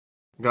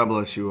God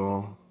bless you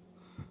all.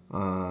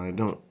 I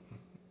don't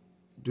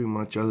do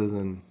much other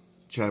than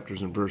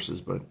chapters and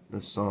verses, but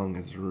this song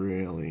is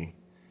really,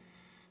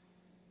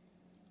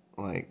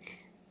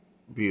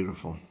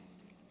 beautiful.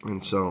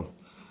 And so,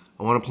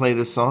 I want to play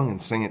this song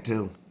and sing it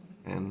too.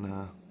 And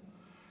I'm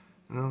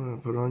going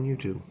to put it on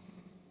YouTube.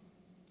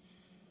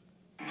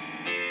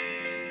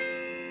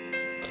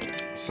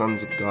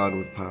 Sons of God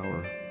with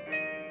Power.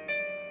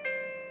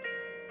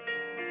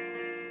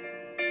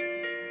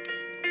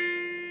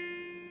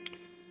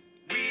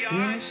 We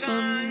are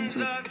sons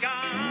of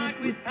God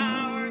with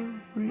power.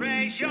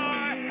 Raise your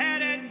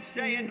head and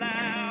say it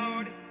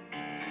loud.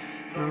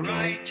 The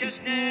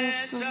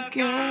righteousness of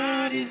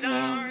God is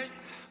ours.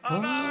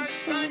 Of our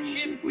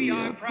sonship we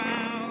are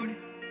proud.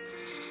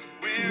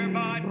 We're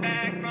bought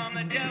back from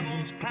the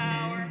devil's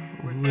power.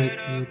 We're set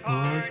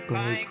apart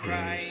by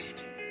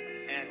Christ.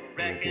 And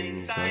we're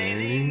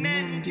reconciling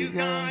men to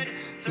God,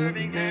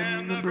 serving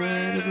them the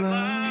bread of life.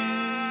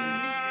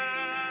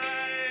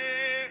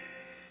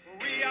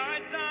 We are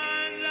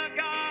sons of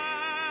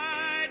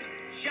God,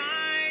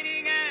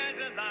 shining as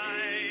a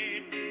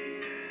light,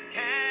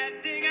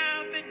 casting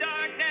out the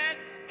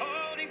darkness,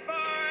 holding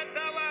forth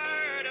the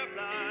word of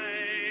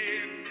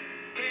life.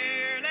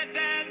 Fearless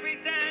as we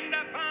stand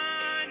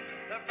upon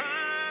the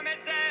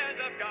promises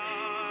of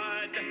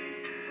God,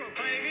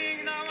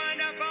 proclaiming the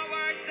wonderful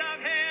works of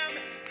Him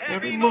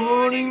Every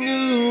morning,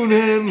 noon,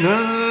 and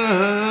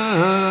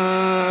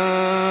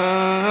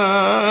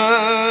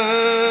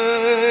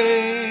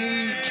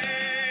night.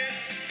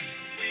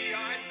 We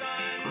are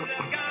sons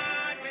of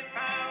God with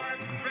power.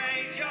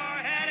 Raise your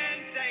head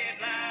and say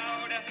it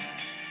loud.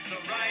 The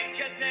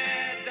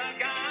righteousness of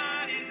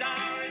God is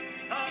ours.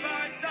 Of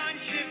our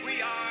sonship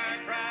we are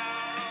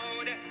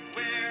proud.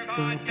 We're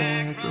bought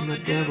back from the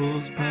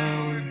devil's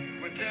power.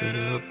 We're set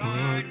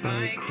apart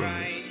by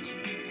Christ.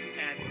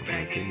 And we're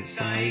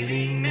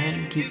reconciling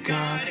men to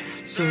God,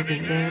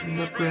 serving them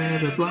the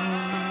bread of life.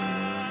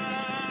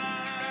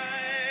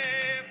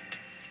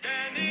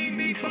 Standing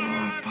before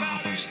our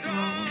Father's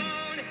throne,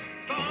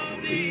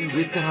 boldly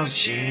without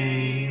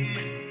shame,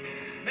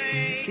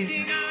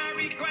 making our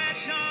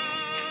request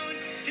known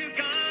to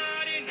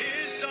God in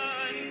His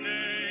Son's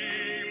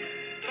name.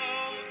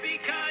 Both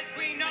because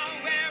we know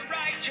we're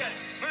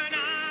righteous, we're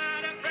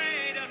not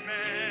afraid of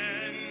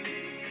men,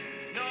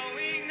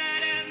 knowing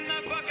that in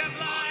the book of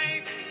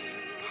life,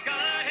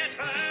 God has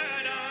put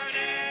our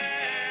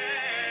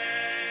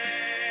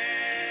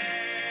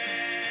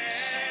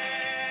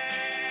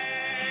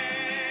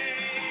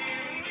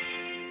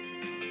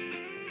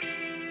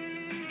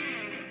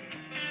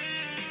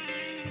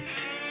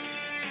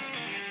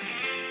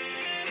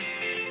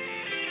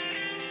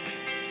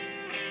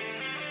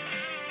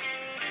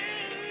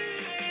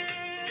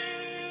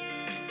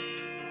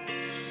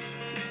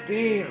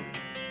Damn.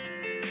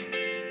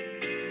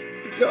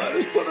 God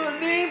has put our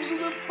names in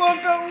the book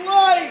of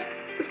life.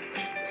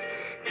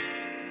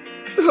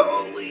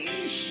 Holy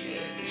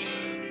shit.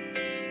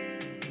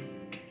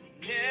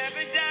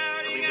 Never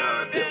doubting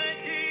our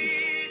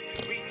abilities,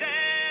 we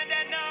stand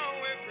and know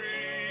we're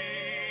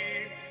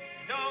free.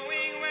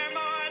 Knowing we're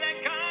more than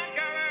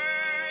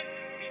conquerors,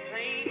 we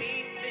claim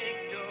each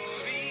victory.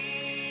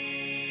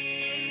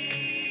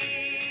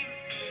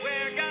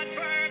 We're God's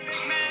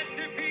perfect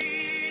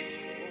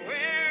masterpiece.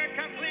 We're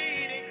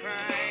complete in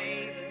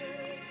Christ.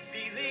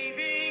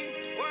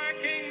 Believing,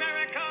 working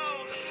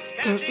miracles,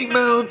 Casting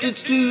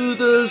mountains to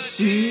the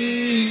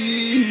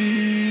sea.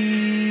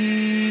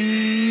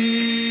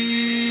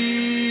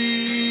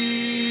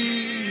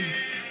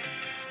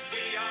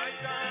 we are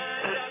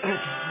sons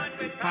of God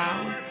with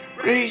power.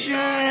 Raise your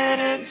head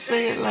and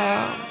say it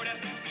loud.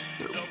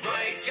 The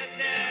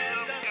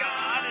righteousness of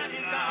God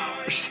is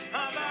ours.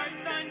 Of our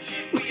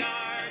sonship we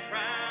are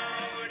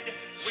proud.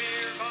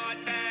 We're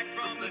bought back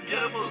from the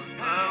Devil's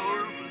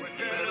power was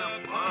set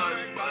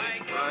apart by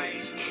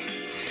Christ.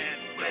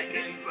 and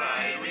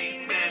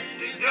Reconciling men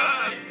to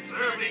God,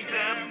 serving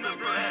them the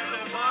bread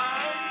of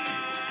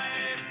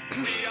life.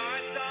 we are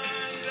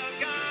sons of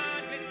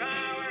God with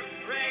power.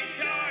 Raise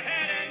your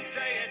head and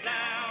say it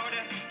loud.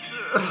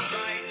 The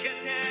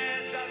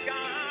righteousness of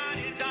God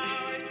is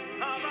ours.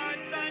 Of our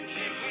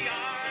sonship we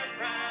are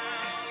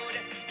proud.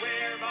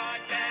 We're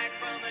bought back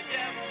from the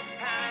devil's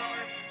power.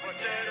 We're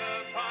set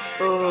apart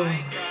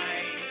by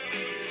Christ.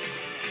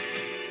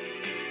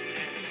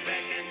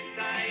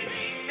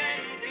 Reconciling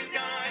men to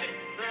God,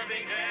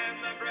 serving them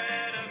the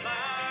bread of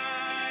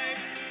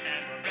life.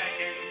 And we're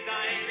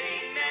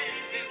reconciling men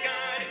to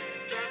God,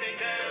 serving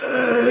them the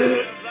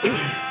bread of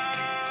life.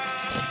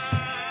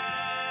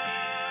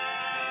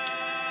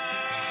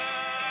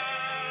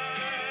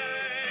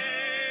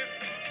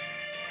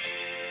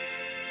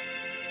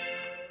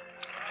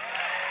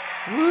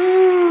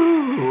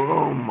 Woo!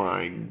 Oh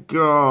my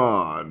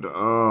God!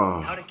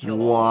 Oh, How to kill all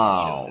the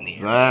wow! mosquitoes in the air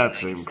in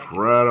That's 9 seconds.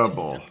 incredible.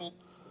 Simple.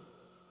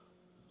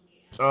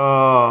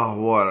 Oh,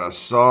 what a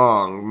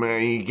song,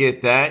 man! You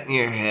get that in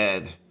your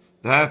head.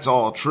 That's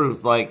all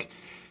truth. Like,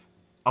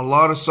 a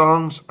lot of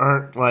songs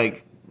aren't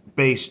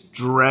based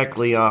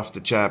directly off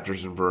the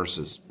chapters and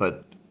verses,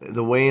 but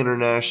The Way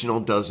International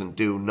doesn't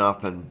do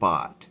nothing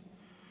but.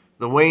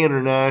 The Way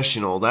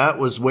International, that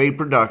was Way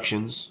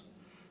Productions,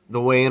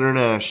 The Way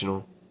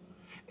International,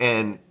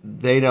 and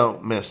they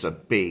don't miss a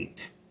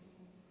beat.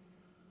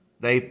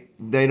 They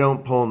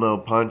don't pull no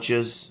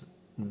punches.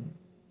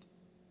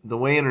 The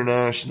Way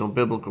International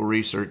Biblical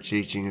Research,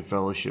 Teaching, and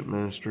Fellowship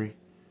Ministry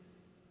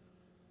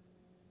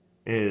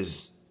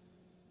is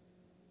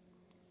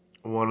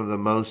one of the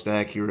most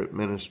accurate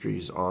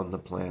ministries on the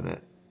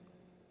planet.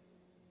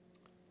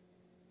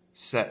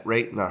 Set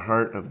right in the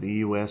heart of the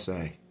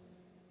USA.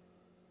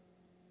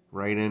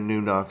 Right in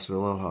New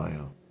Knoxville,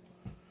 Ohio.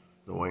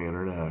 The Way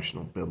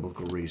International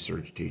Biblical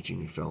Research, Teaching,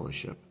 and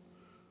Fellowship.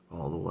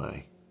 All the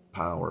way.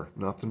 Power.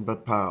 Nothing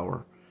but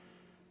power.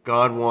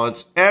 God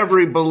wants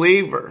every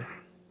believer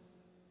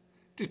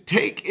to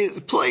take his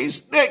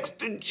place next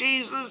to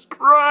Jesus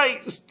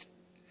Christ.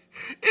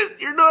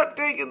 You're not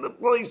taking the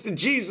place of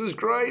Jesus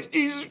Christ,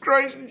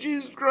 and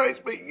Jesus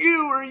Christ, but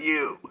you are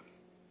you.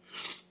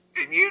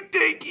 And you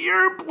take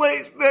your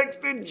place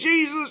next to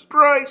Jesus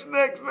Christ,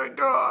 next to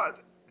God.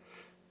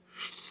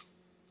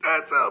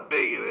 That's how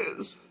big it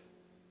is.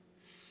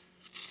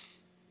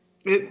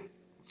 And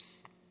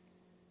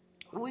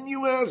when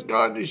you ask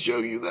God to show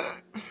you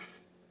that,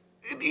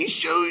 and he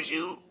shows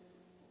you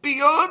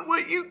beyond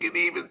what you can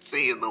even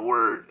see in the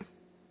Word.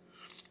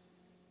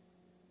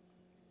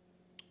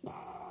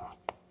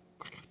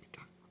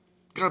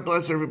 God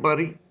bless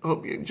everybody.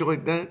 Hope you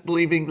enjoyed that.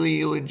 Believingly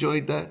you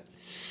enjoyed that.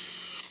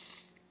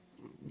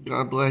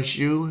 God bless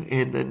you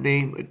in the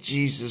name of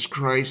Jesus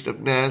Christ of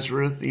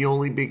Nazareth, the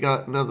only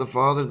begotten of the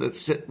Father, that's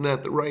sitting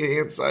at the right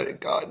hand side of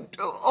God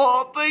until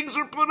all things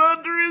are put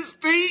under his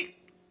feet.